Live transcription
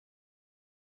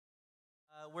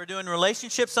We're doing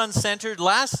Relationships Uncensored.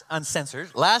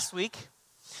 Last week,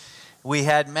 we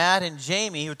had Matt and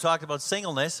Jamie who talked about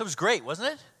singleness. It was great,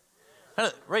 wasn't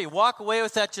it? Right, you walk away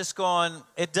with that just going,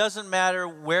 it doesn't matter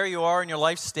where you are in your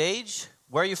life stage,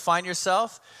 where you find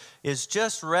yourself, is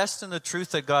just rest in the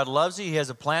truth that God loves you. He has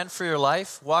a plan for your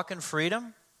life. Walk in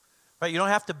freedom. Right? You don't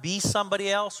have to be somebody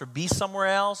else or be somewhere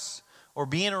else or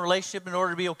be in a relationship in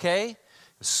order to be okay.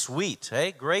 Sweet,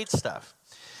 hey? Great stuff.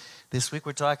 This week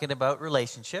we're talking about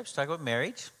relationships, talking about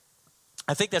marriage.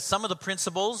 I think that some of the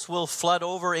principles will flood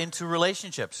over into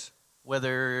relationships,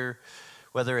 whether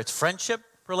it's friendship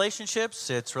relationships,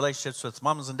 it's relationships with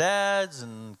moms and dads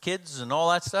and kids and all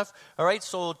that stuff. All right,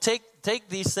 so take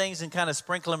these things and kind of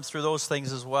sprinkle them through those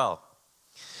things as well.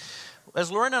 As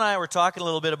Lauren and I were talking a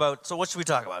little bit about, so what should we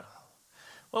talk about?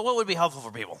 Well, what would be helpful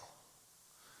for people?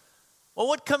 Well,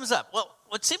 what comes up? Well,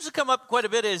 what seems to come up quite a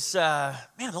bit is, the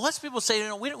less people say,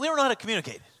 we don't know how to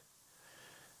communicate.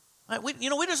 We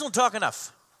just don't talk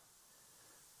enough.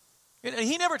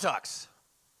 He never talks.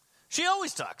 She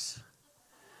always talks.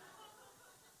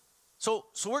 So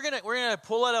we're gonna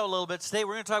pull that out a little bit today.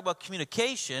 We're gonna talk about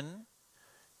communication.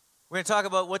 We're gonna talk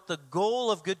about what the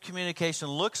goal of good communication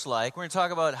looks like. We're gonna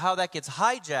talk about how that gets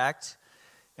hijacked,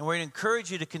 and we're gonna encourage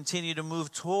you to continue to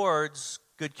move towards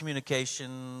good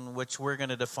communication, which we're going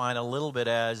to define a little bit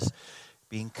as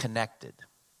being connected.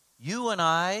 You and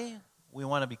I, we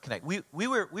want to be connected. We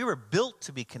were built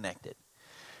to be connected.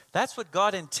 That's what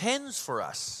God intends for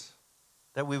us,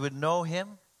 that we would know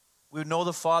Him, we would know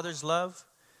the Father's love,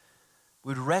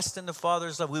 we would rest in the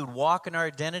Father's love, we would walk in our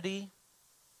identity.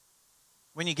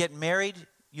 When you get married,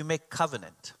 you make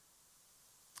covenant.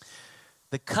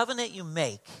 The covenant you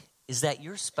make is that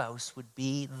your spouse would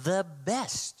be the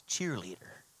best cheerleader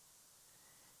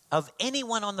of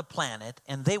anyone on the planet,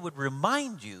 and they would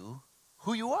remind you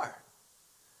who you are,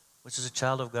 which is a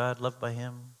child of God, loved by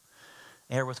Him,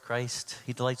 heir with Christ.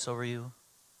 He delights over you.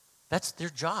 That's their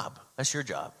job. That's your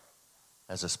job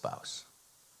as a spouse.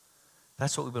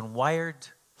 That's what we've been wired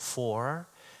for,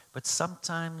 but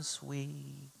sometimes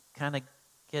we kind of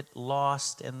get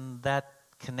lost and that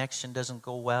connection doesn't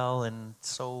go well, and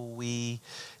so we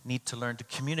need to learn to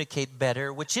communicate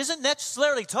better, which isn't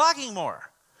necessarily talking more.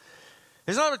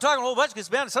 It's not talking a whole bunch, because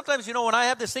sometimes, when I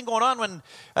have this thing going on, when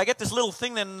I get this little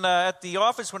thing then at the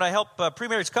office when I help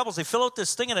pre-marriage couples, they fill out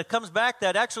this thing and it comes back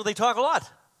that actually they talk a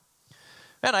lot.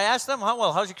 And I ask them,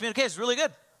 how's your communication? It's really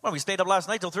good. Well, we stayed up last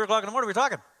night till 3 o'clock in the morning, we were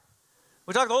talking.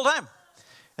 We talked the whole time.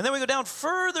 And then we go down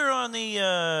further on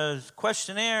the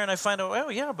questionnaire and I find out,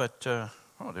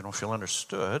 they don't feel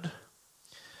understood.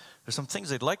 There's some things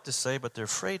they'd like to say, but they're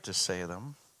afraid to say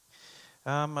them.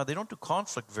 They don't do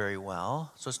conflict very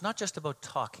well. So it's not just about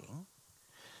talking.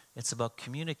 It's about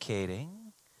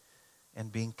communicating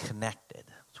and being connected.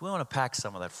 So we want to pack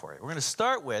some of that for you. We're going to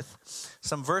start with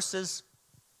some verses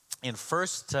in 1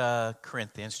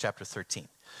 Corinthians chapter 13.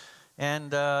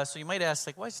 And so you might ask,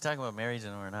 why is he talking about marriage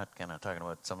and we're not kind of talking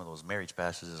about some of those marriage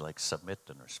passages like submit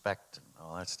and respect and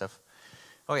all that stuff?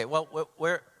 Okay, well,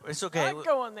 it's okay. Not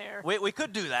going there. We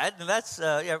could do that, and that's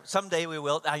someday we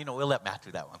will. We'll let Matt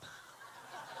do that one.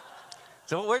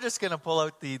 So we're just going to pull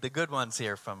out the good ones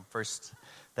here from 1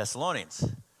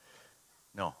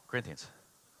 Corinthians.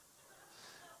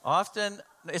 Often,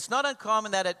 it's not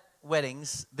uncommon that at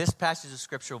weddings, this passage of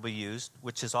Scripture will be used,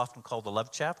 which is often called the love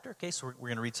chapter. Okay, so we're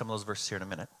going to read some of those verses here in a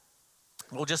minute.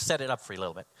 We'll just set it up for you a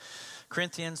little bit.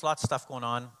 Corinthians, lots of stuff going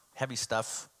on, heavy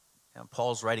stuff. And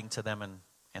Paul's writing to them and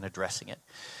addressing it.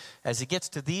 As he gets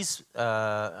to these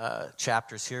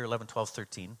chapters here, 11, 12,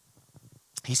 13,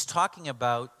 he's talking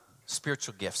about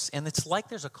spiritual gifts. And it's like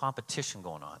there's a competition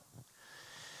going on.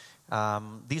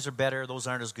 These are better, those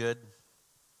aren't as good.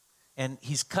 And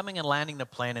he's coming and landing the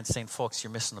plane and saying, folks,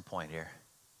 you're missing the point here.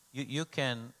 You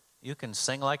can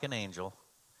sing like an angel,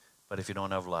 but if you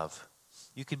don't have love.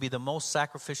 You could be the most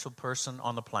sacrificial person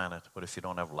on the planet, but if you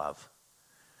don't have love.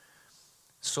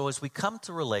 So as we come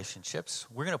to relationships,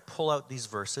 we're going to pull out these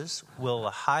verses. We'll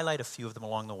highlight a few of them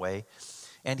along the way.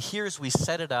 And here, as we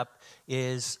set it up,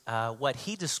 is what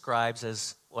he describes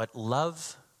as what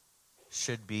love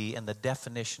should be and the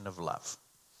definition of love.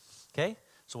 Okay?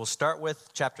 So we'll start with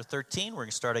chapter 13. We're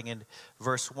starting in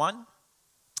verse 1.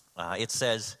 It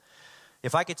says,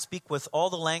 if I could speak with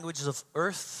all the languages of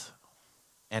earth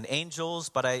and angels,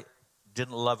 but I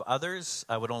didn't love others,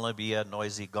 I would only be a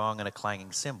noisy gong and a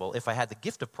clanging cymbal. If I had the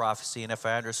gift of prophecy and if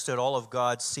I understood all of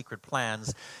God's secret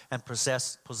plans and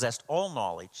possessed all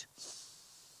knowledge,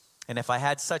 and if I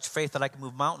had such faith that I could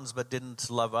move mountains but didn't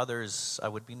love others, I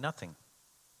would be nothing.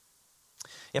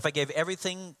 If I gave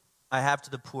everything I have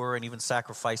to the poor and even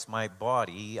sacrificed my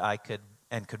body, I could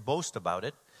boast about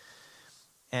it.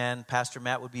 and Pastor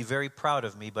Matt would be very proud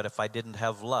of me, but if I didn't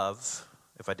have love,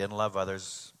 if I didn't love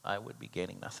others, I would be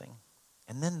gaining nothing.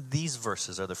 And then these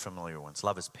verses are the familiar ones.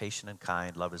 Love is patient and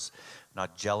kind. Love is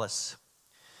not jealous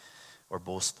or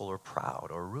boastful or proud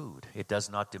or rude. It does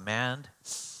not demand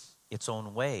its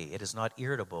own way. It is not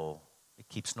irritable. It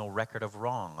keeps no record of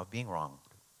being wrong.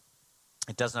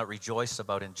 It does not rejoice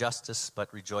about injustice,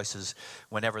 but rejoices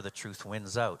whenever the truth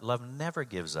wins out. Love never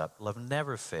gives up. Love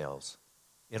never fails.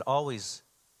 It's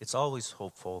always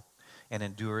hopeful and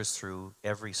endures through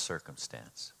every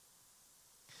circumstance.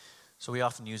 So we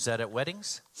often use that at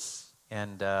weddings,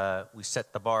 and we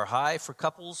set the bar high for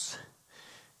couples,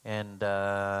 and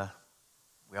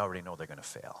we already know they're going to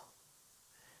fail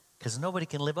because nobody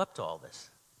can live up to all this.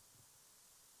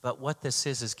 But what this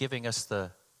is giving us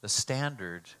the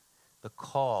standard, the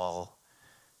call,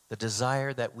 the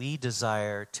desire that we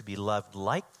desire to be loved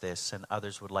like this, and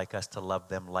others would like us to love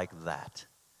them like that.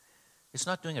 It's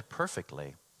not doing it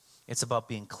perfectly. It's about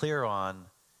being clear on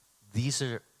these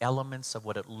are elements of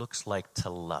what it looks like to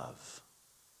love.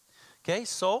 Okay,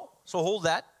 so hold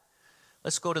that.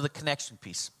 Let's go to the connection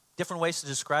piece. Different ways to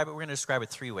describe it. We're going to describe it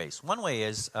three ways. One way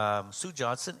is Sue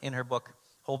Johnson, in her book,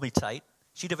 Hold Me Tight,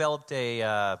 she developed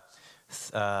a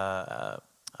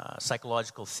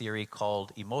psychological theory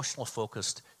called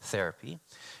emotional-focused therapy.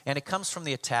 And it comes from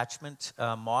the attachment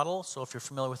model. So if you're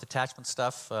familiar with attachment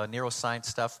stuff, neuroscience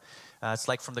stuff, it's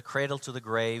like from the cradle to the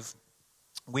grave.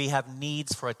 We have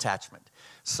needs for attachment.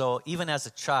 So even as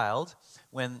a child,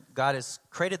 when God has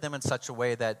created them in such a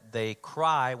way that they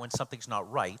cry when something's not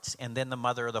right, and then the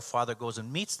mother or the father goes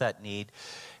and meets that need,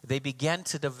 they begin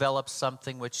to develop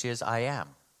something which is I am.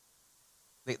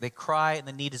 They cry and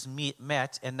the need is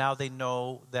met, and now they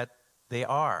know that they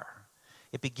are.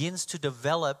 It begins to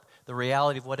develop the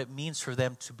reality of what it means for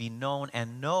them to be known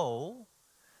and know,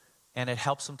 and it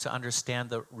helps them to understand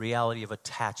the reality of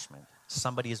attachment.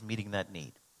 Somebody is meeting that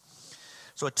need.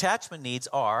 So attachment needs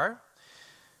are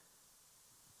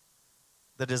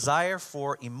the desire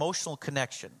for emotional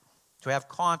connection, to have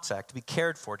contact, to be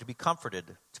cared for, to be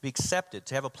comforted, to be accepted,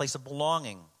 to have a place of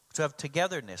belonging, to have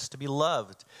togetherness, to be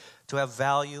loved, to have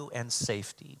value and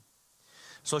safety.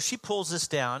 So she pulls this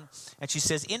down and she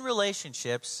says, in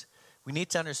relationships, we need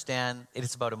to understand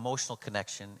it's about emotional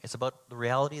connection. It's about the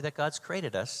reality that God's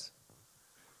created us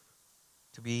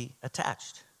to be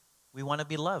attached. We want to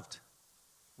be loved.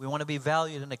 We want to be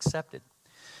valued and accepted.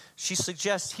 She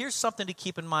suggests here's something to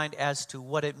keep in mind as to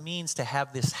what it means to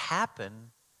have this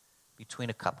happen between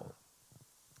a couple.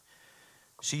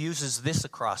 She uses this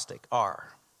acrostic,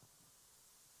 R.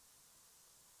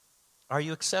 Are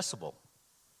you accessible?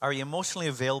 Are you emotionally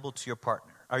available to your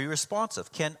partner? Are you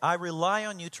responsive? Can I rely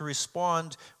on you to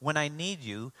respond when I need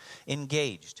you?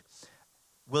 Engaged.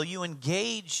 Will you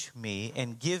engage me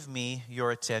and give me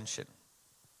your attention?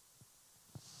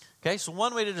 Okay, so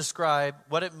one way to describe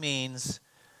what it means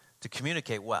to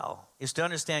communicate well is to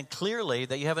understand clearly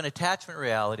that you have an attachment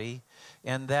reality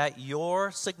and that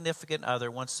your significant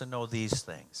other wants to know these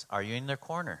things. Are you in their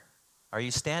corner? Are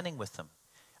you standing with them?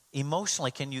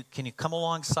 Emotionally, can you come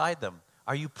alongside them?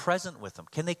 Are you present with them?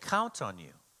 Can they count on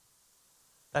you?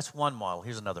 That's one model.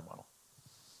 Here's another model.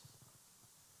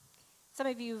 Some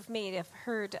of you may have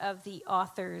heard of the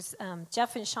authors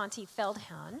Jeff and Shaunti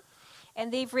Feldhahn,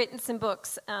 and they've written some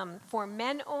books for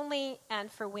men only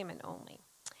and for women only.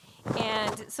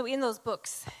 And so in those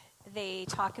books, they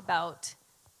talk about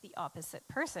the opposite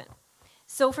person.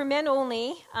 So for men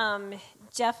only,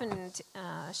 Jeff and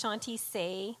Shaunti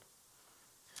say,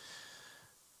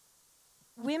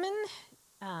 women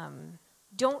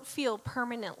don't feel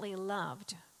permanently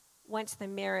loved once the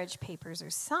marriage papers are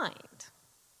signed.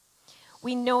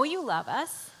 We know you love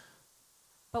us,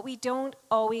 but we don't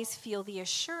always feel the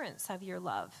assurance of your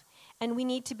love. And we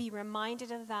need to be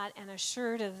reminded of that and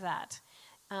assured of that.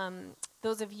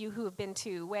 Those of you who have been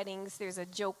to weddings, there's a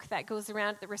joke that goes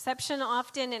around at the reception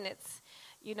often, and it's,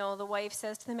 the wife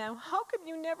says to the man, how come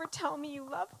you never tell me you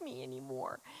love me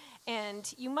anymore?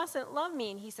 And you mustn't love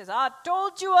me. And he says, I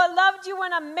told you I loved you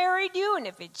when I married you, and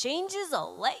if it changes,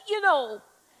 I'll let you know.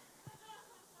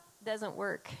 Doesn't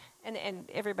work. And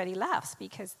everybody laughs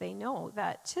because they know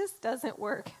that just doesn't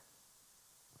work.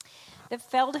 The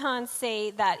Feldhahns say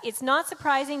that it's not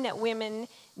surprising that women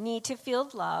need to feel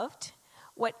loved.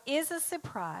 What is a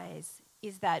surprise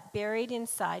is that buried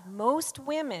inside most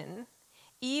women,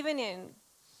 even in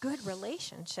good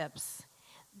relationships,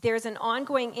 there's an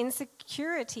ongoing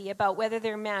insecurity about whether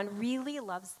their man really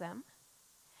loves them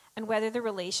and whether the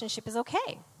relationship is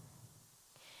okay.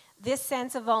 This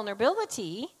sense of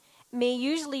vulnerability may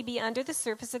usually be under the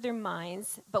surface of their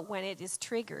minds, but when it is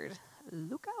triggered,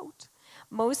 look out,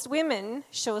 Most women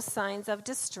show signs of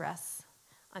distress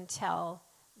until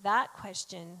that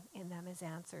question in them is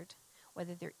answered.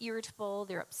 Whether they're irritable,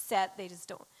 they're upset, they just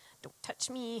don't touch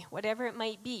me, whatever it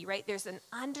might be, right? There's an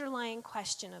underlying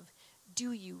question of,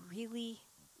 do you really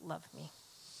love me?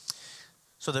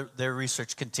 So their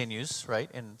research continues, right?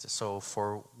 And so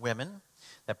for women,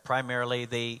 that primarily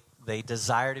they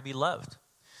desire to be loved.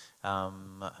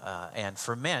 And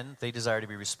for men, they desire to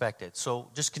be respected. So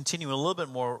just continuing a little bit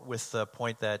more with the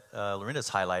point that Lorinda's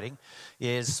highlighting,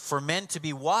 is for men to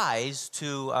be wise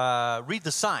to read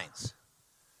the signs.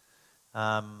 Get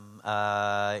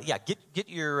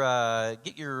your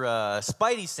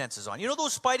spidey senses on. You know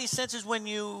those spidey senses when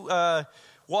you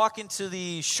walk into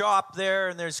the shop there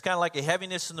and there's kind of like a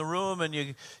heaviness in the room and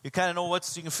you kind of know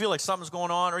you can feel like something's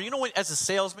going on. Or you know when, as a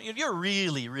salesman, you're a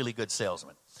really, really good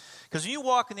salesman. Because when you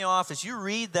walk in the office, you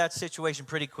read that situation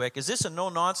pretty quick. Is this a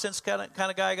no-nonsense kind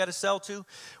of guy I got to sell to?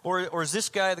 Or is this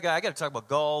guy the guy, I got to talk about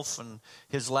golf and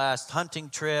his last hunting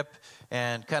trip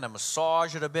and kind of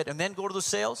massage it a bit and then go to the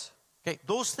sales? Okay,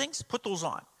 those things, put those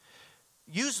on.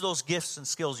 Use those gifts and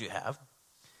skills you have.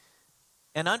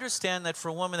 And understand that for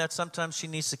a woman that sometimes she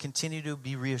needs to continue to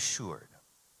be reassured.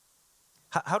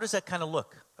 How does that kind of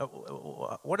look?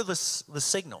 What are the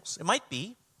signals? It might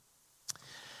be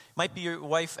your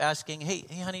wife asking, hey,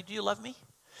 honey, do you love me?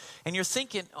 And you're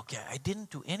thinking, okay, I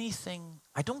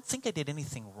don't think I did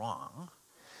anything wrong.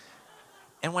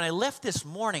 And when I left this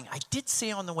morning, I did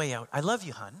say on the way out, I love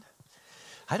you, hon.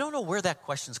 I don't know where that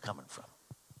question's coming from.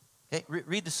 Okay,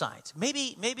 read the signs.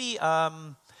 Maybe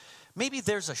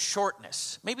there's a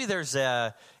shortness. Maybe it's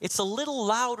a little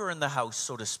louder in the house,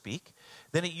 so to speak,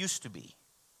 than it used to be.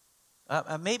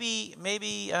 Maybe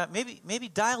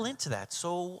dial into that.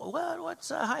 So,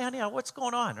 hi, honey, what's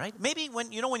going on, right? Maybe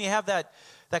when you have that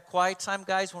quiet time,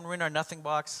 guys, when we're in our nothing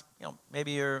box,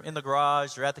 maybe you're in the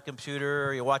garage, you're at the computer,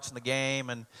 or you're watching the game,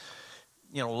 and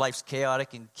life's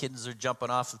chaotic, and kids are jumping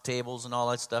off the tables and all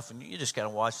that stuff, and you just kind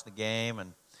of watch the game,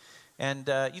 and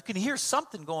you can hear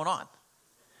something going on.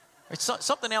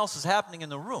 Something else is happening in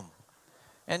the room.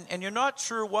 And you're not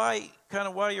sure why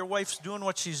your wife's doing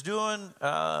what she's doing.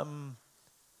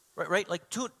 Right? Like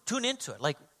tune into it.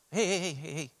 Like,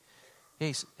 hey,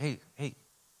 there's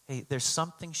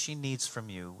something she needs from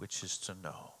you, which is to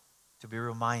know, to be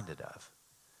reminded of.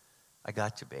 I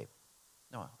got you, babe.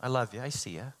 No, I love you. I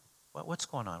see you. What's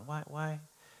going on? Why?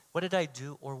 What did I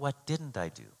do or what didn't I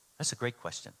do? That's a great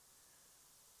question.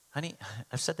 Honey,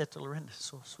 I've said that to Lorinda.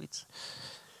 So sweet.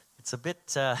 It's a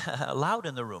bit loud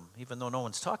in the room, even though no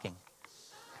one's talking.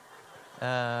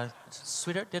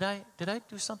 Sweetheart, did I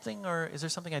do something, or is there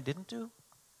something I didn't do?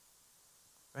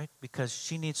 Right? Because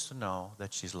she needs to know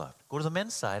that she's loved. Go to the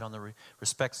men's side, on the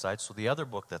respect side, so the other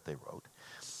book that they wrote.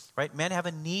 Right? Men have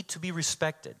a need to be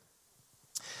respected.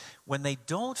 When they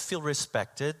don't feel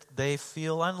respected, they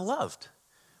feel unloved.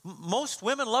 Most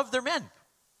women love their men.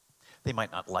 They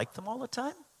might not like them all the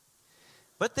time,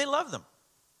 but they love them.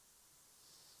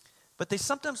 But they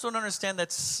sometimes don't understand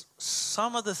that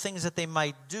some of the things that they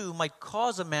might do might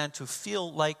cause a man to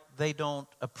feel like they don't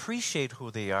appreciate who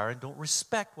they are and don't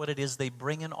respect what it is they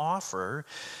bring and offer,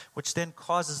 which then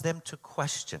causes them to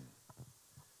question.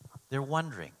 They're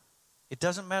wondering, it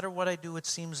doesn't matter what I do, it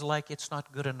seems like it's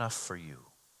not good enough for you.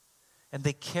 And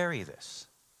they carry this.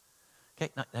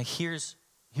 Okay, now here's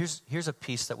a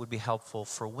piece that would be helpful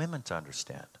for women to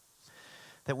understand.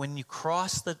 That when you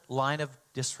cross the line of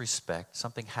disrespect,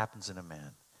 something happens in a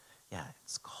man. Yeah,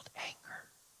 it's called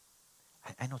anger.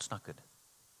 I know it's not good.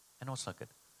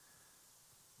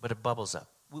 But it bubbles up.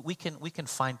 We can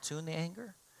fine-tune the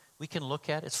anger. We can look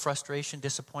at it's frustration,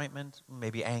 disappointment,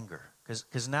 maybe anger.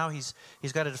 Because now he's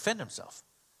got to defend himself.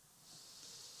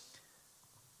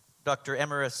 Dr.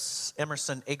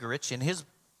 Emerson Eggerichs, in his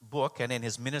book and in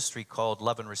his ministry called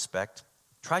Love and Respect,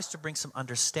 tries to bring some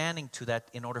understanding to that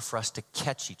in order for us to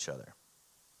catch each other.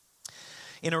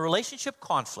 In a relationship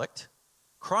conflict,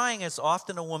 crying is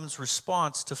often a woman's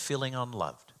response to feeling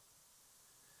unloved.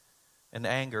 And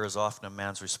anger is often a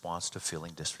man's response to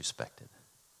feeling disrespected.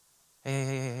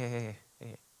 Hey.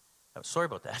 Oh, sorry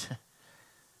about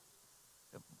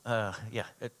that.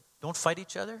 Don't fight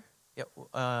each other.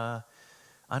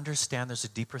 Understand there's a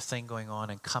deeper thing going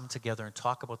on and come together and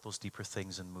talk about those deeper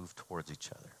things and move towards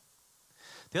each other.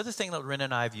 The other thing that Lorinda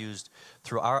and I have used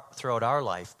throughout our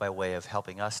life by way of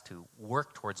helping us to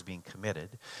work towards being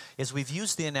committed is we've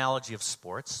used the analogy of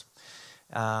sports,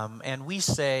 and we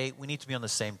say we need to be on the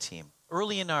same team.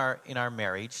 Early in our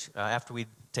marriage, after we'd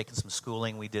taken some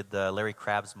schooling, we did the Larry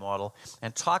Crabb's model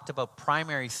and talked about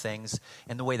primary things,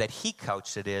 and the way that he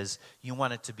couched it is you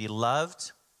want it to be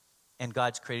loved, and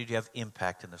God's created you to have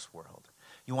impact in this world.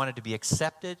 You want it to be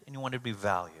accepted, and you want it to be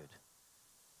valued.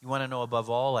 You want to know above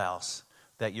all else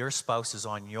that your spouse is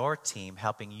on your team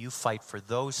helping you fight for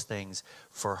those things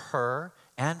for her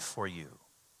and for you.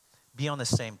 Be on the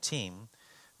same team.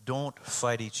 Don't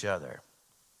fight each other.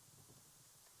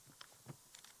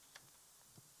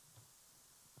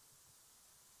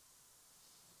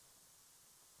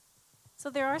 So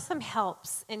there are some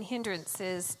helps and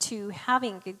hindrances to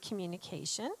having good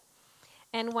communication.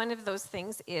 And one of those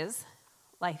things is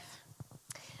life.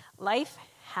 Life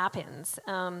happens.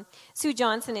 Sue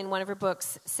Johnson, in one of her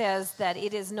books, says that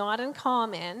it is not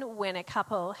uncommon when a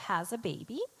couple has a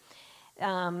baby,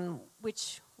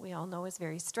 which we all know is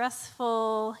very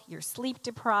stressful, you're sleep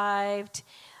deprived,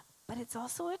 but it's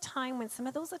also a time when some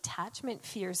of those attachment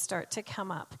fears start to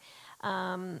come up.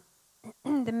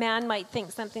 The man might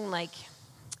think something like,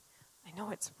 I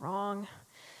know it's wrong,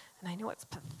 and I know it's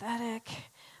pathetic,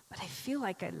 but I feel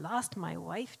like I lost my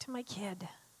wife to my kid.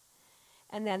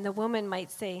 And then the woman might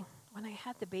say, when I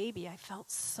had the baby, I felt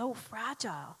so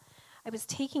fragile. I was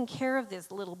taking care of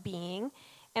this little being,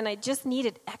 and I just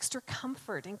needed extra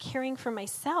comfort and caring for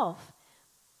myself.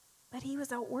 But he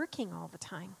was out working all the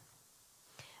time.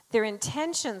 Their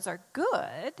intentions are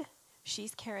good.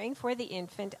 She's caring for the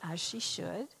infant as she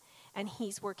should, and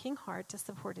he's working hard to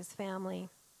support his family.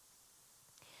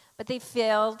 But they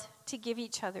failed to give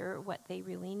each other what they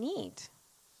really need,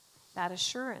 that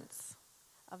assurance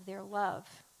of their love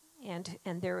and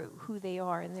their who they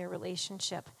are in their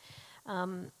relationship.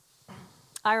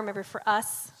 I remember for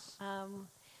us,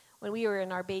 when we were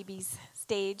in our baby's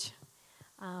stage,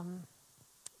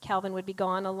 Calvin would be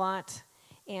gone a lot,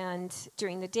 and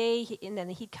during the day, and then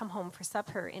he'd come home for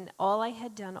supper, and all I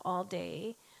had done all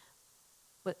day,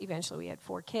 but eventually we had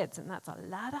 4 kids, and that's a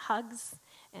lot of hugs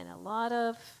and a lot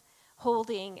of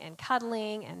holding and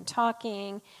cuddling and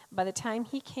talking. By the time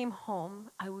he came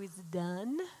home, I was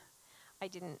done. I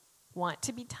didn't want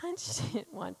to be touched,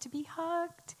 didn't want to be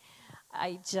hugged.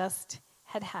 I just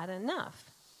had had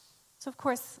enough. So, of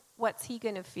course, what's he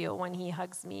going to feel when he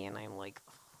hugs me? And I'm like,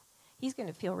 oh, he's going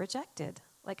to feel rejected.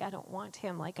 Like, I don't want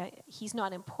him. Like, he's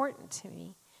not important to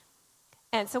me.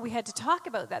 And so we had to talk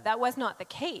about that. That was not the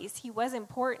case. He was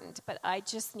important, but I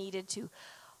just needed to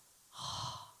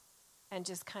and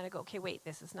just kind of go, okay, wait,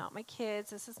 this is not my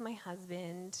kids. This is my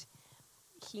husband.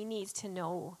 He needs to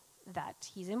know that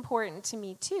he's important to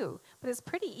me too. But it's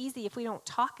pretty easy if we don't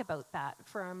talk about that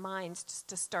for our minds just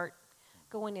to start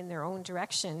going in their own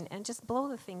direction and just blow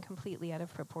the thing completely out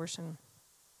of proportion.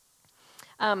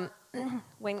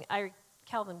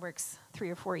 Calvin works 3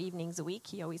 or 4 evenings a week.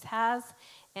 He always has.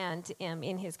 And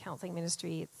in his counseling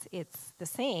ministry, it's the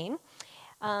same.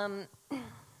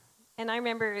 And I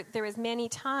remember there was many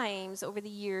times over the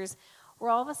years where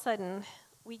all of a sudden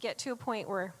we get to a point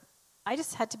where I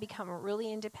just had to become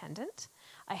really independent.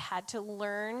 I had to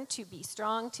learn to be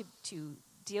strong, to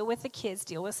deal with the kids,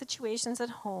 deal with situations at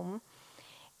home.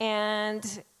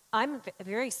 And I'm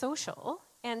very social,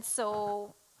 and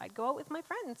so I'd go out with my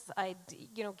friends. I'd,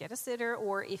 get a sitter,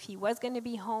 or if he was going to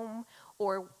be home,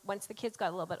 or once the kids got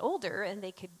a little bit older and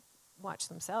they could watch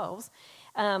themselves,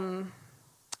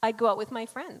 I'd go out with my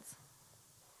friends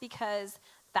because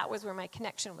that was where my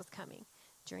connection was coming.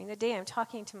 During the day, I'm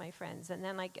talking to my friends, and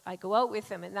then I go out with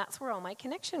them, and that's where all my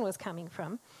connection was coming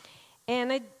from.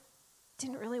 And I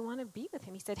didn't really want to be with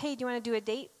him. He said, hey, do you want to do a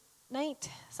date night?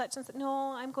 Such and such.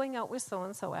 No, I'm going out with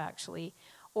so-and-so, actually.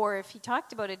 Or if he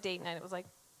talked about a date night, it was like,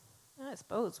 I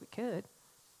suppose we could.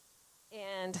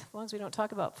 And as long as we don't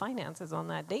talk about finances on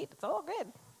that date, it's all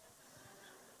good.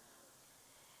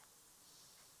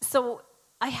 So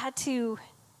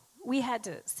we had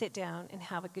to sit down and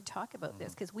have a good talk about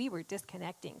this because we were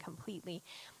disconnecting completely.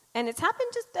 And it's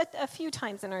happened just a few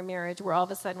times in our marriage where all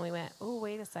of a sudden we went, oh,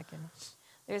 wait a second.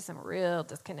 There's some real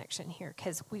disconnection here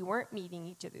because we weren't meeting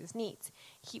each other's needs.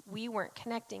 We weren't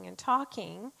connecting and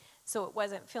talking, so it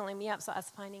wasn't filling me up, so I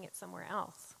was finding it somewhere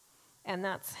else. And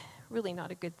that's really not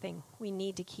a good thing. We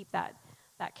need to keep that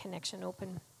connection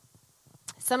open.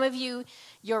 Some of you,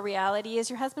 your reality is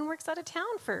your husband works out of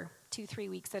town for 2-3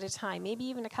 weeks at a time, maybe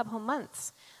even a couple of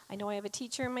months. I know I have a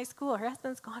teacher in my school. Her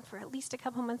husband's gone for at least a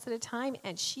couple of months at a time,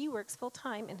 and she works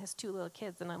full-time and has 2 little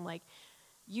kids. And I'm like,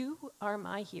 you are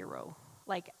my hero.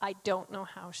 Like, I don't know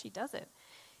how she does it.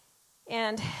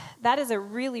 And that is a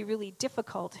really, really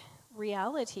difficult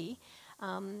reality.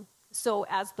 So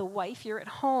as the wife, you're at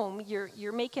home,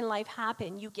 you're making life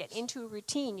happen. You get into a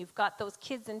routine. You've got those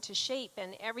kids into shape,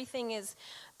 and everything is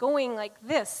going like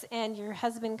this. And your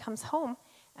husband comes home,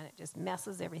 and it just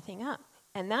messes everything up.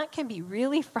 And that can be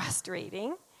really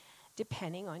frustrating,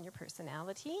 depending on your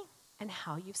personality and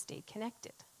how you've stayed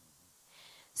connected.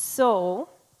 So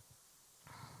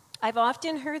I've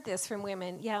often heard this from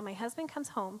women. Yeah, my husband comes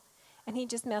home and he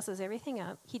just messes everything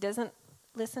up. He doesn't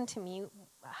listen to me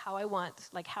how I want,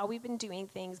 like how we've been doing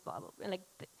things, blah, blah, blah, and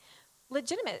like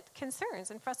legitimate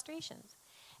concerns and frustrations.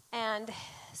 And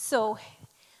so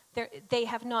they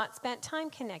have not spent time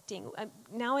connecting.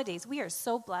 Nowadays, we are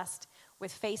so blessed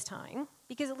with FaceTime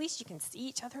because at least you can see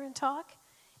each other and talk.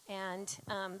 And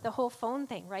the whole phone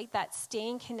thing, right? That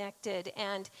staying connected.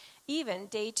 And even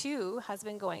day 2,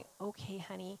 husband going, okay,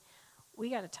 honey, we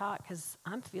got to talk because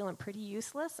I'm feeling pretty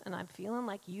useless and I'm feeling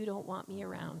like you don't want me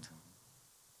around,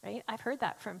 right? I've heard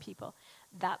that from people.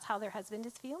 That's how their husband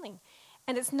is feeling.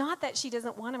 And it's not that she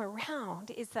doesn't want him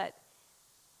around. It's that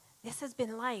this has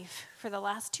been life for the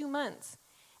last 2 months.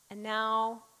 And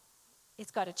now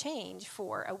it's got to change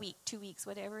for a week, 2 weeks,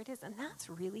 whatever it is. And that's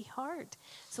really hard.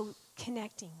 So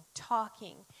connecting,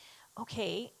 talking.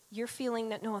 Okay, you're feeling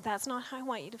that, no, that's not how I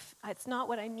want you to, it's not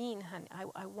what I mean, honey.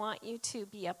 I want you to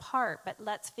be apart, but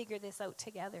let's figure this out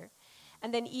together.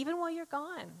 And then even while you're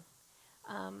gone,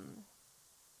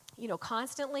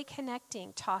 constantly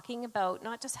connecting, talking about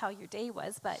not just how your day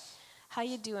was, but how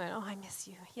you doing? Oh, I miss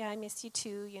you. Yeah, I miss you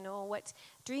too.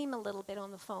 Dream a little bit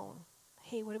on the phone.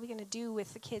 Hey, what are we going to do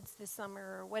with the kids this summer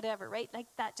or whatever, right? Like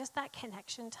that, just that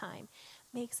connection time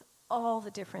makes all the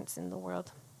difference in the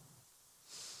world.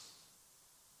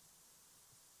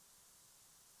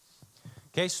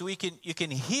 Okay, so you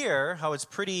can hear how it's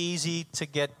pretty easy to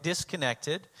get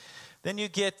disconnected. Then you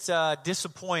get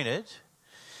disappointed.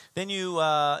 Then you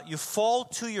fall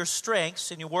to your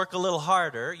strengths and you work a little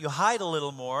harder. You hide a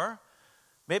little more.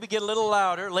 Maybe get a little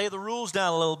louder. Lay the rules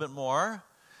down a little bit more.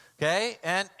 Okay,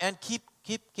 and keep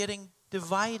getting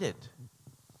divided.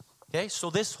 Okay, so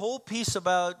this whole piece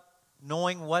about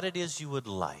knowing what it is you would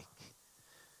like,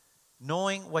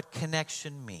 knowing what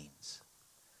connection means.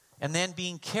 And then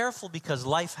being careful because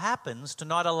life happens to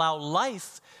not allow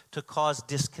life to cause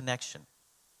disconnection.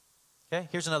 Okay,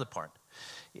 here's another point.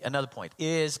 Another point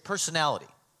is personality.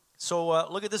 So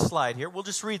look at this slide here. We'll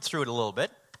just read through it a little bit.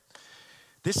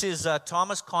 This is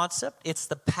Thomas' concept. It's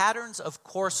the patterns of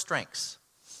core strengths.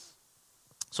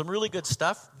 Some really good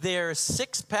stuff. There's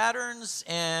 6 patterns,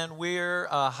 and we're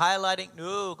highlighting.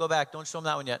 No, go back. Don't show them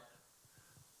that one yet.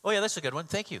 Oh, yeah, that's a good one.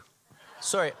 Thank you.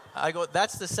 Sorry,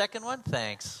 that's the second one?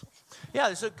 Thanks. Yeah,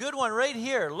 there's a good one right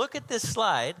here. Look at this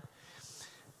slide.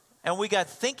 And we got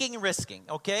thinking and risking,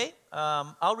 okay?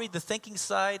 I'll read the thinking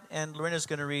side, and Lorena's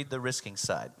going to read the risking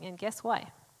side. And guess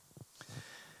why?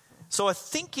 So a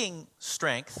thinking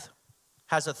strength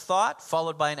has a thought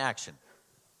followed by an action.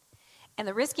 And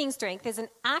the risking strength is an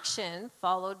action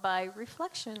followed by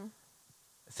reflection.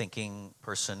 A thinking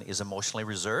person is emotionally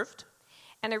reserved.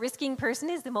 And a risking person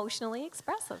is emotionally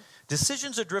expressive.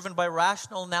 Decisions are driven by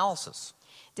rational analysis.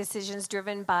 Decisions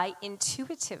driven by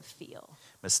intuitive feel.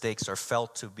 Mistakes are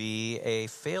felt to be a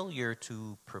failure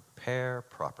to prepare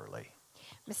properly.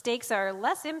 Mistakes are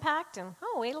less impact and,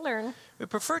 way to learn. We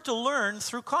prefer to learn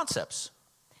through concepts.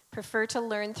 Prefer to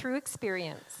learn through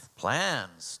experience.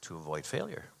 Plans to avoid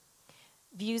failure.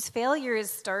 Views failure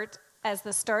as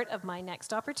the start of my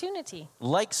next opportunity.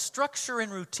 Like structure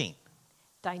and routine.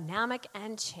 Dynamic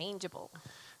and changeable.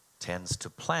 Tends to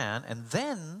plan and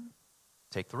then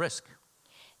take the risk.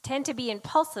 Tend to be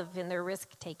impulsive in their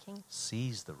risk-taking.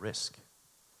 Seize the risk.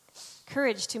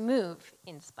 Courage to move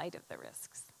in spite of the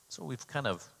risks. So we've kind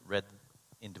of read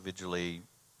individually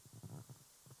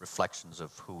reflections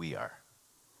of who we are.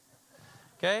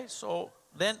 Okay, so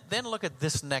then look at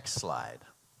this next slide.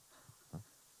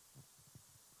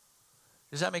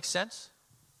 Does that make sense?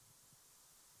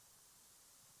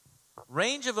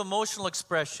 Range of emotional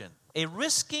expression. A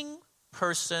risking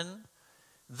person,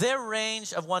 their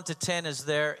range of 1 to 10 is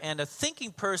there, and a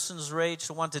thinking person's range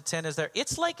of 1 to 10 is there.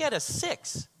 It's like at a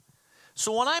 6.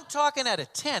 So when I'm talking at a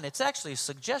 10, it's actually a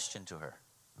suggestion to her.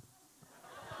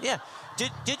 Yeah.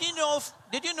 Did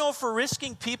you know for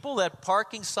risking people that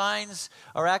parking signs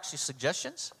are actually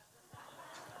suggestions?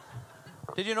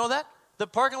 Did you know that? The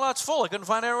parking lot's full. I couldn't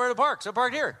find anywhere to park, so I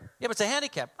parked here. Yeah, but it's a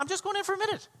handicap. I'm just going in for a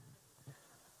minute.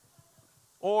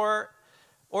 Or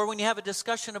when you have a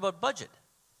discussion about budget.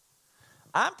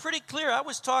 I'm pretty clear. I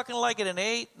was talking like at an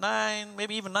 8, 9,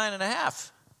 maybe even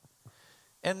 9.5.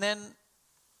 And then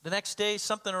the next day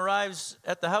something arrives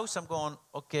at the house. I'm going,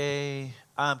 okay,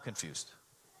 I'm confused.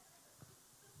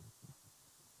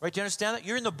 Right, do you understand that?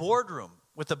 You're in the boardroom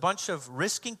with a bunch of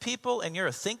risking people and you're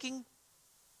a thinking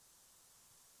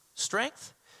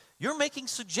strength. You're making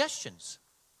suggestions.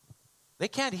 They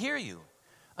can't hear you.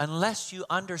 Unless you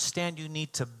understand you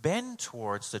need to bend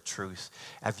towards the truth,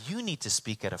 if you need to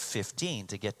speak at a 15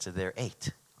 to get to their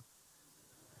 8.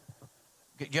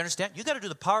 You understand? You got to do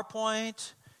the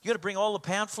PowerPoint. You got to bring all the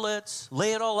pamphlets,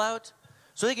 lay it all out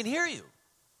so they can hear you.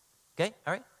 Okay?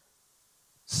 All right?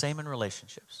 Same in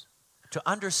relationships. To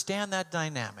understand that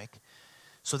dynamic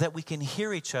so that we can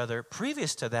hear each other.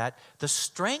 Previous to that, the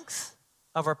strength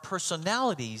of our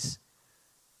personalities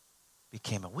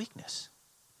became a weakness.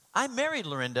 I married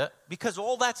Lorinda because of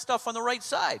all that stuff on the right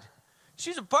side.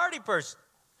 She's a party person.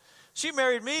 She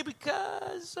married me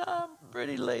because I'm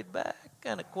pretty laid back,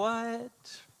 kind of quiet,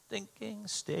 thinking,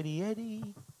 steady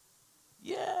Eddie.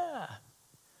 Yeah.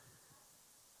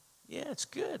 Yeah, it's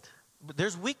good. But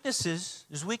there's weaknesses.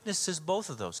 There's weaknesses, both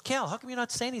of those. Cal, how come you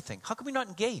not say anything? How come you're not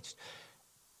engaged?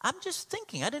 I'm just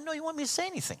thinking. I didn't know you want me to say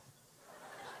anything.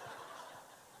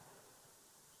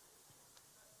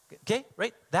 Okay,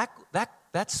 right?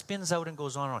 That spins out and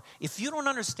goes on and on. If you don't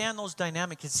understand those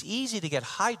dynamics, it's easy to get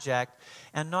hijacked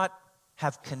and not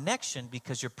have connection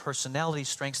because your personality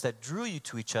strengths that drew you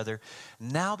to each other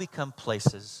now become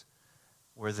places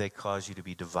where they cause you to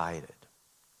be divided.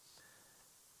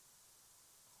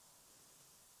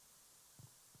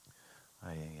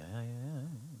 I'm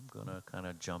going to kind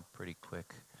of jump pretty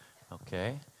quick.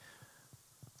 Okay.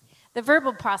 The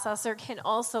verbal processor can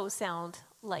also sound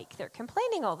like they're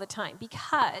complaining all the time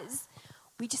because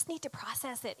we just need to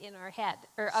process it in our head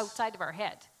or outside of our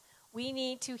head. We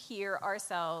need to hear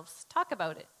ourselves talk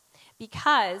about it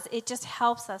because it just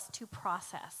helps us to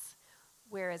process,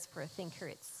 whereas for a thinker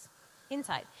it's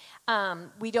inside.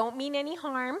 We don't mean any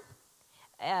harm.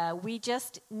 We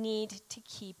just need to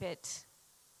keep it,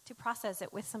 to process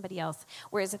it with somebody else.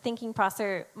 Whereas a thinking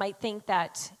processor might think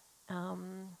that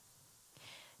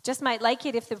just might like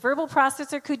it if the verbal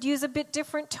processor could use a bit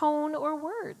different tone or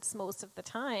words most of the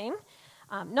time.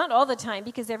 Not all the time,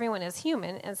 because everyone is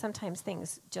human, and sometimes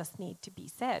things just need to be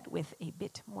said with a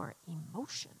bit more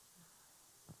emotion.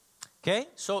 Okay,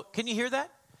 so can you hear that?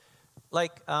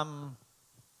 Like,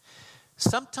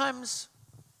 sometimes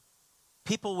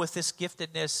people with this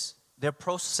giftedness, their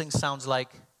processing sounds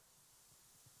like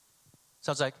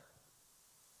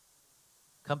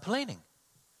complaining.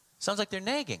 Sounds like they're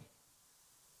nagging.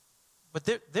 But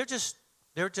they're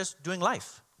just doing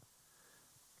life.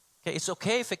 Okay, it's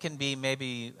okay if it can be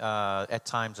maybe at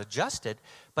times adjusted,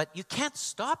 but you can't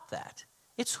stop that.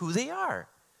 It's who they are.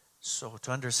 So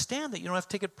to understand that, you don't have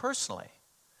to take it personally.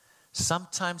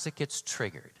 Sometimes it gets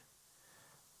triggered.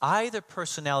 Either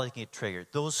personality can get triggered.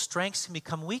 Those strengths can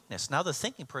become weakness. Now the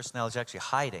thinking personality is actually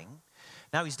hiding.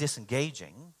 Now he's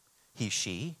disengaging, he,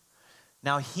 she.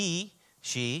 Now he,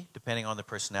 she, depending on the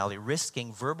personality,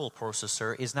 risking verbal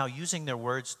processor is now using their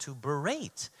words to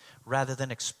berate rather than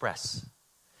express.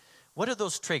 What are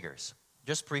those triggers?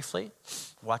 Just briefly,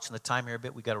 watching the time here a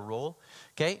bit, we got to roll.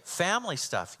 Okay, family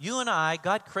stuff. You and I,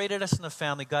 God created us in the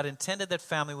family. God intended that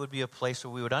family would be a place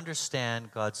where we would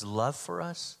understand God's love for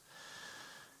us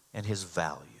and his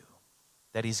value.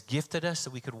 That he's gifted us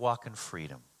that we could walk in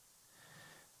freedom.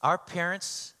 Our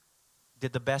parents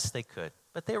did the best they could,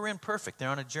 but they were imperfect. They're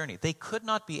on a journey. They could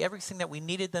not be everything that we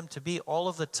needed them to be all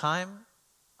of the time.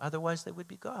 Otherwise, they would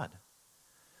be God.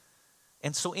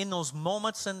 And so in those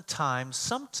moments and times,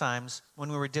 sometimes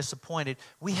when we were disappointed,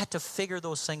 we had to figure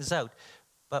those things out,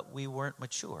 but we weren't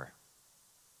mature.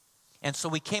 And so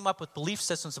we came up with belief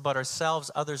systems about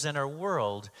ourselves, others, in our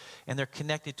world, and they're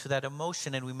connected to that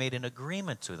emotion, and we made an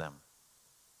agreement to them.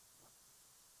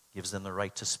 Gives them the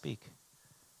right to speak.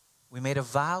 We made a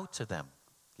vow to them.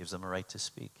 Gives them a right to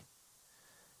speak.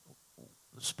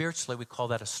 Spiritually, we call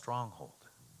that a stronghold.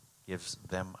 Gives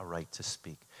them a right to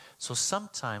speak. So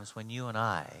sometimes when you and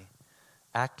I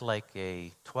act like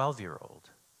a 12-year-old,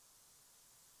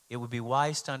 it would be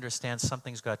wise to understand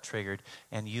something's got triggered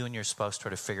and you and your spouse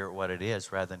try to figure out what it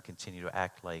is rather than continue to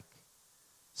act like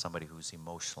somebody who's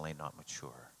emotionally not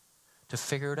mature. To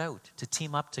figure it out, to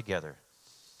team up together,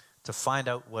 to find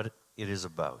out what it is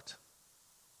about.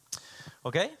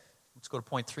 Okay, let's go to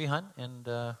point 3, hon, and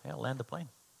land the plane.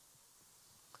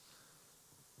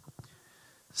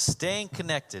 Staying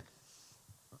connected.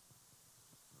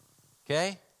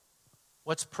 Okay?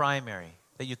 What's primary?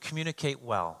 That you communicate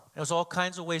well. There's all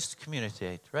kinds of ways to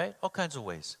communicate, right? All kinds of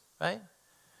ways, right?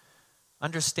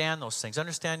 Understand those things.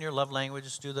 Understand your love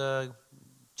languages. Do the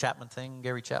Chapman thing,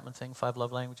 Gary Chapman thing, 5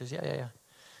 love languages. Yeah.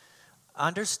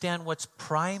 Understand what's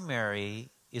primary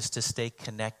is to stay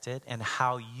connected and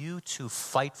how you two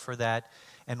fight for that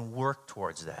and work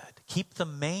towards that. Keep the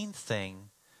main thing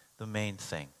the main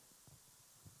thing.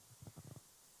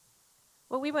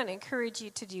 What we want to encourage you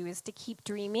to do is to keep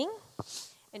dreaming,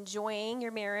 enjoying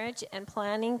your marriage, and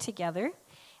planning together.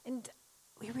 And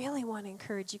we really want to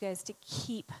encourage you guys to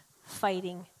keep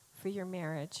fighting for your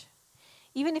marriage.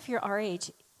 Even if you're our age,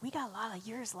 we got a lot of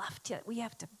years left we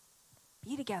have to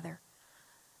be together.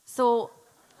 So,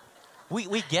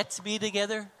 We get to be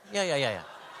together? Yeah.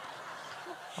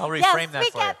 I'll reframe yes, that we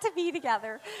for you. get to be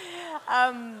together.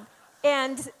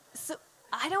 And so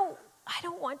I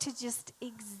don't want to just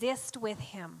exist with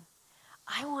him.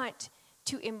 I want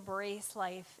to embrace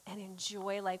life and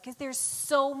enjoy life because there's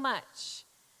so much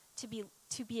to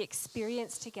be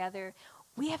experienced together.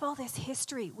 We have all this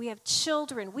history. We have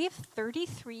children. We have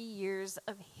 33 years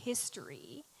of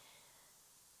history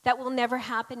that will never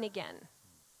happen again.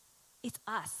 It's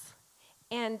us.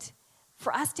 And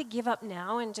for us to give up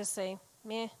now and just say,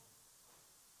 meh.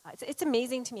 It's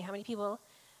amazing to me how many people,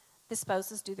 the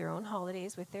spouses do their own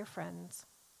holidays with their friends.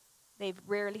 They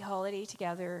rarely holiday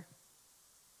together,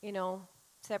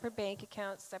 separate bank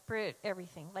accounts, separate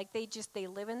everything. Like they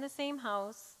live in the same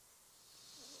house.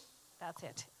 That's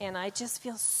it. And I just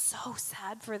feel so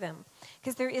sad for them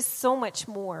because there is so much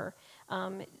more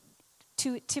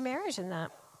to marriage than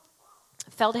that.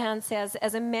 Feldhahn says,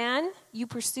 as a man, you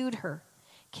pursued her.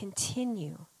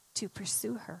 Continue to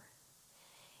pursue her.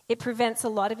 It prevents a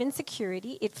lot of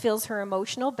insecurity. It fills her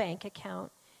emotional bank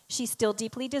account. She still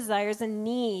deeply desires and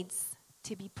needs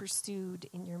to be pursued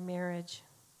in your marriage.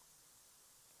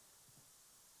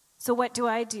 So what do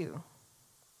I do?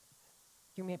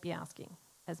 You may be asking,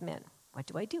 as men, what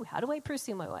do I do? How do I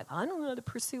pursue my wife? I don't know how to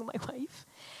pursue my wife.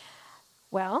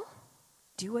 Well,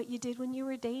 do what you did when you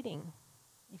were dating,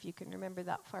 if you can remember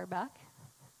that far back.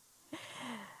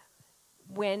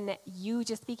 When you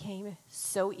just became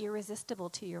so irresistible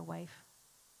to your wife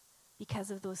because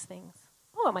of those things.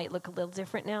 Oh, it might look a little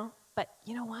different now, but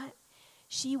you know what?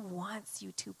 She wants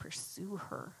you to pursue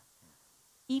her.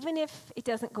 Even if it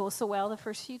doesn't go so well the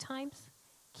first few times,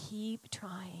 keep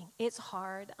trying. It's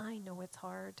hard. I know it's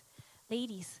hard.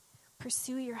 Ladies,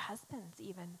 pursue your husbands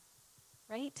even,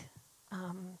 right?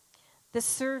 The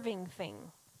serving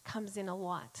thing comes in a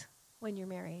lot when you're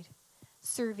married.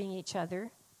 Serving each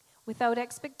other without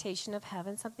expectation of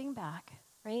having something back,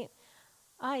 right?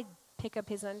 I pick up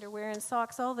his underwear and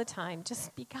socks all the time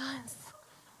just because.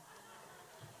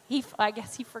 I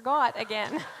guess he forgot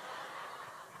again.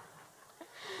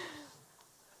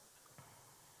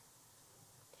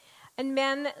 And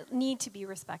men need to be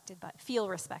feel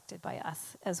respected by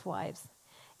us as wives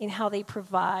in how they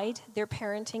provide their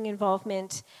parenting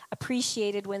involvement,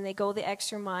 appreciated when they go the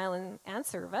extra mile and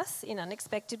serve us in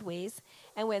unexpected ways,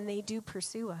 and when they do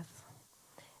pursue us.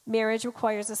 Marriage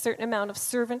requires a certain amount of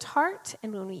servant heart,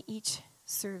 and when we each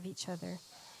serve each other,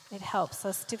 it helps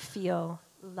us to feel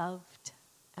loved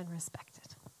and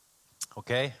respected.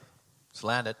 Okay, let's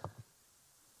land it.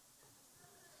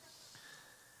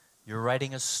 You're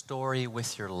writing a story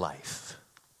with your life.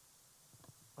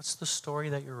 What's the story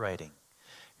that you're writing?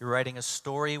 You're writing a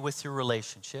story with your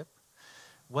relationship.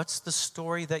 What's the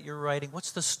story that you're writing?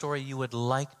 What's the story you would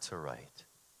like to write?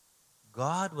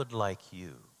 God would like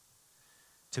you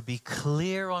to be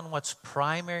clear on what's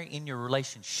primary in your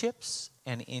relationships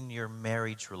and in your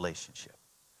marriage relationship.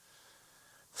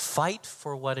 Fight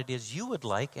for what it is you would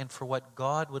like and for what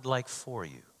God would like for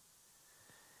you.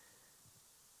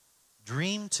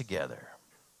 Dream together.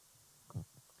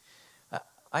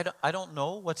 I don't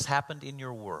know what's happened in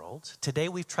your world. Today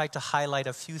we've tried to highlight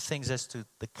a few things as to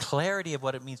the clarity of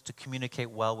what it means to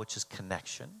communicate well, which is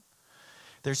connection.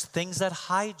 There's things that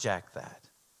hijack that.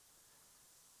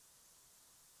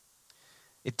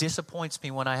 It disappoints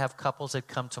me when I have couples that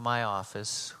come to my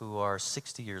office who are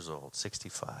 60 years old,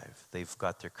 65. They've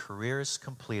got their careers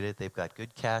completed. They've got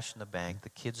good cash in the bank. The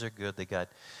kids are good. They got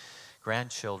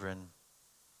grandchildren.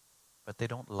 But they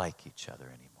don't like each other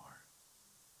anymore.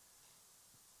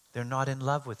 They're not in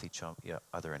love with each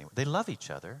other anymore. They love each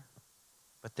other,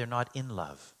 but they're not in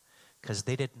love because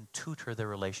they didn't tutor their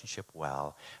relationship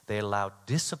well. They allowed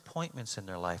disappointments in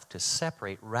their life to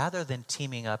separate rather than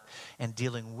teaming up and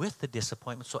dealing with the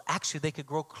disappointment so actually they could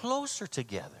grow closer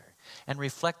together and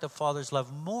reflect the Father's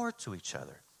love more to each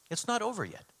other. It's not over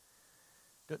yet.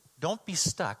 Don't be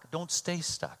stuck. Don't stay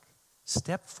stuck.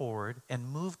 Step forward and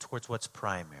move towards what's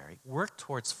primary. Work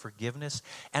towards forgiveness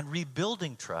and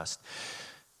rebuilding trust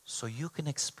so you can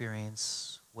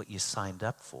experience what you signed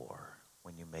up for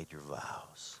when you made your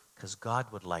vows. Because God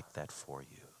would like that for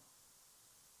you.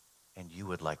 And you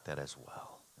would like that as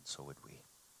well. And so would we.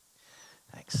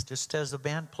 Thanks. Just as the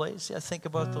band plays, think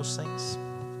about those things.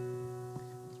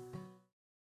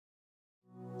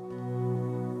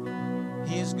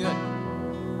 He is good.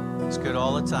 He's good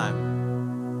all the time.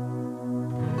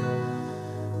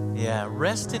 Yeah,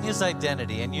 rest in His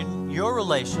identity. And your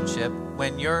relationship,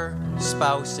 when your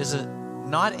spouse is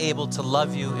not able to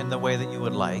love you in the way that you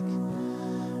would like,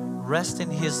 rest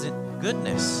in His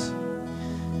goodness.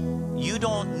 You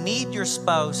don't need your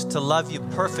spouse to love you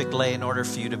perfectly in order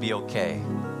for you to be okay.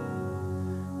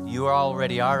 You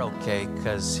already are okay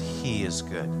because He is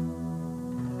good.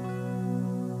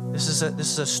 This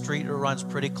is a street that runs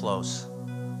pretty close.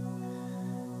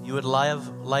 You would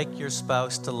like your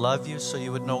spouse to love you so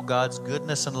you would know God's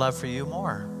goodness and love for you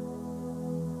more.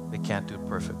 They can't do it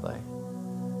perfectly.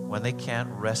 When they can't,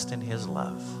 rest in His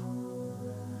love.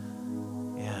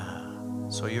 Yeah.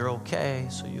 So you're okay,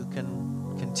 so you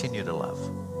can continue to love.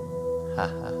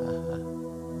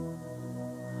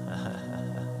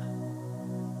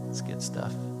 It's good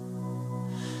stuff.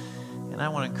 And I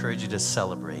want to encourage you to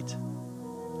celebrate.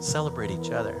 Celebrate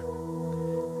each other.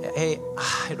 Hey,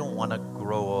 I don't want to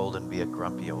grow old and be a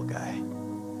grumpy old guy.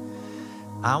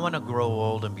 I want to grow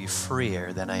old and be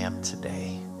freer than I am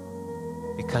today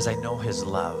because I know His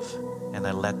love and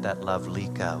I let that love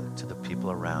leak out to the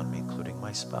people around me, including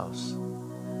my spouse.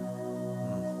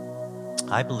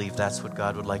 I believe that's what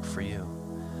God would like for you.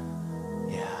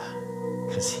 Yeah,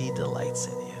 because He delights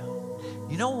in you.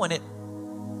 You know, when it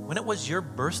was your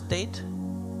birth date,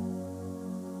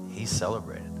 He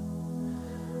celebrated.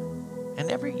 And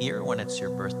every year when it's your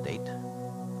birth date,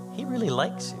 He really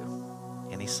likes you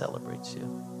and He celebrates you.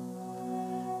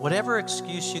 Whatever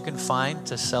excuse you can find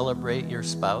to celebrate your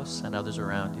spouse and others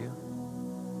around you,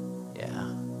 yeah,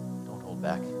 don't hold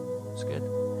back. It's good.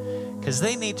 Because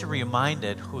they need to be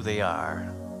reminded who they are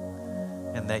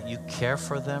and that you care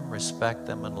for them, respect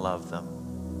them, and love them.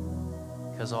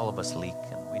 Because all of us leak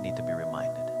and we need to be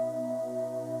reminded.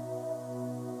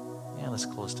 Yeah, let's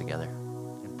close together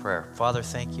in prayer. Father,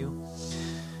 thank you.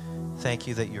 Thank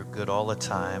you that you're good all the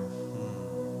time.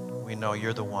 We know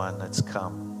you're the one that's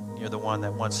come. You're the one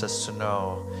that wants us to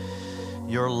know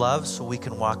your love so we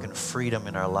can walk in freedom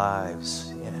in our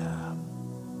lives. Yeah.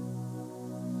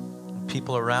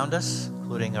 People around us,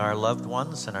 including our loved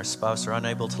ones and our spouse, are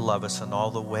unable to love us in all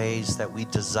the ways that we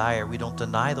desire. We don't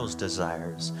deny those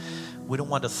desires. We don't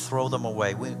want to throw them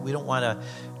away. We don't want to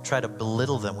try to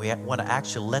belittle them. We want to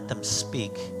actually let them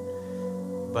speak,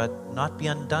 but not be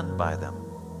undone by them.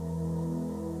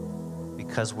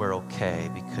 Because we're okay,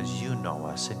 because you know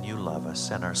us and you love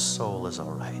us and our soul is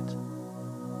all right.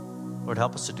 Lord,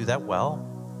 help us to do that well.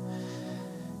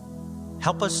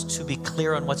 Help us to be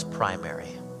clear on what's primary.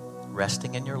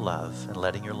 Resting in your love and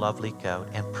letting your love leak out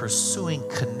and pursuing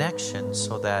connection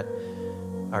so that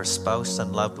our spouse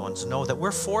and loved ones know that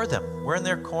we're for them. We're in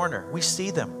their corner. We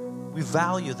see them. We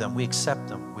value them. We accept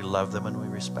them. We love them and we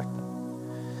respect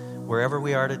them. Wherever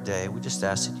we are today, we just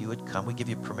ask that you would come. We give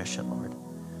you permission, Lord.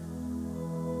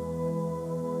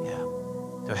 Yeah,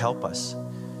 to help us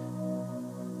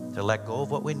to let go of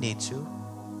what we need to,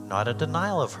 not a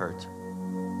denial of hurt.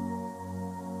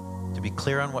 To be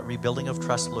clear on what rebuilding of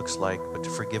trust looks like, but to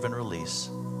forgive and release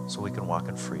so we can walk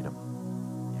in freedom.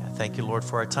 Yeah, thank you, Lord,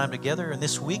 for our time together and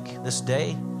this week, this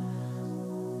day.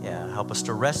 Yeah, help us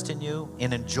to rest in you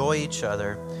and enjoy each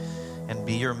other and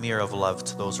be your mirror of love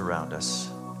to those around us.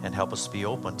 And help us to be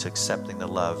open to accepting the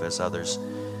love as others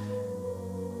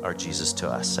are Jesus to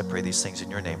us. I pray these things in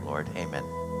your name, Lord. Amen.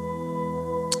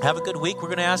 Have a good week. We're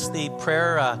going to ask the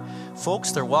prayer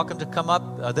folks. They're welcome to come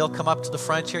up. They'll come up to the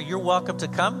front here. You're welcome to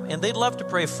come, and they'd love to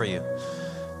pray for you.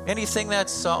 Anything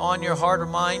that's on your heart or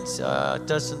mind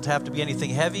doesn't have to be anything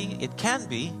heavy. It can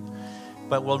be,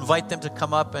 but we'll invite them to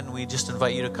come up, and we just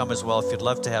invite you to come as well. If you'd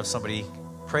love to have somebody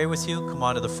pray with you, come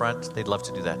on to the front. They'd love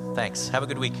to do that. Thanks. Have a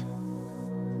good week.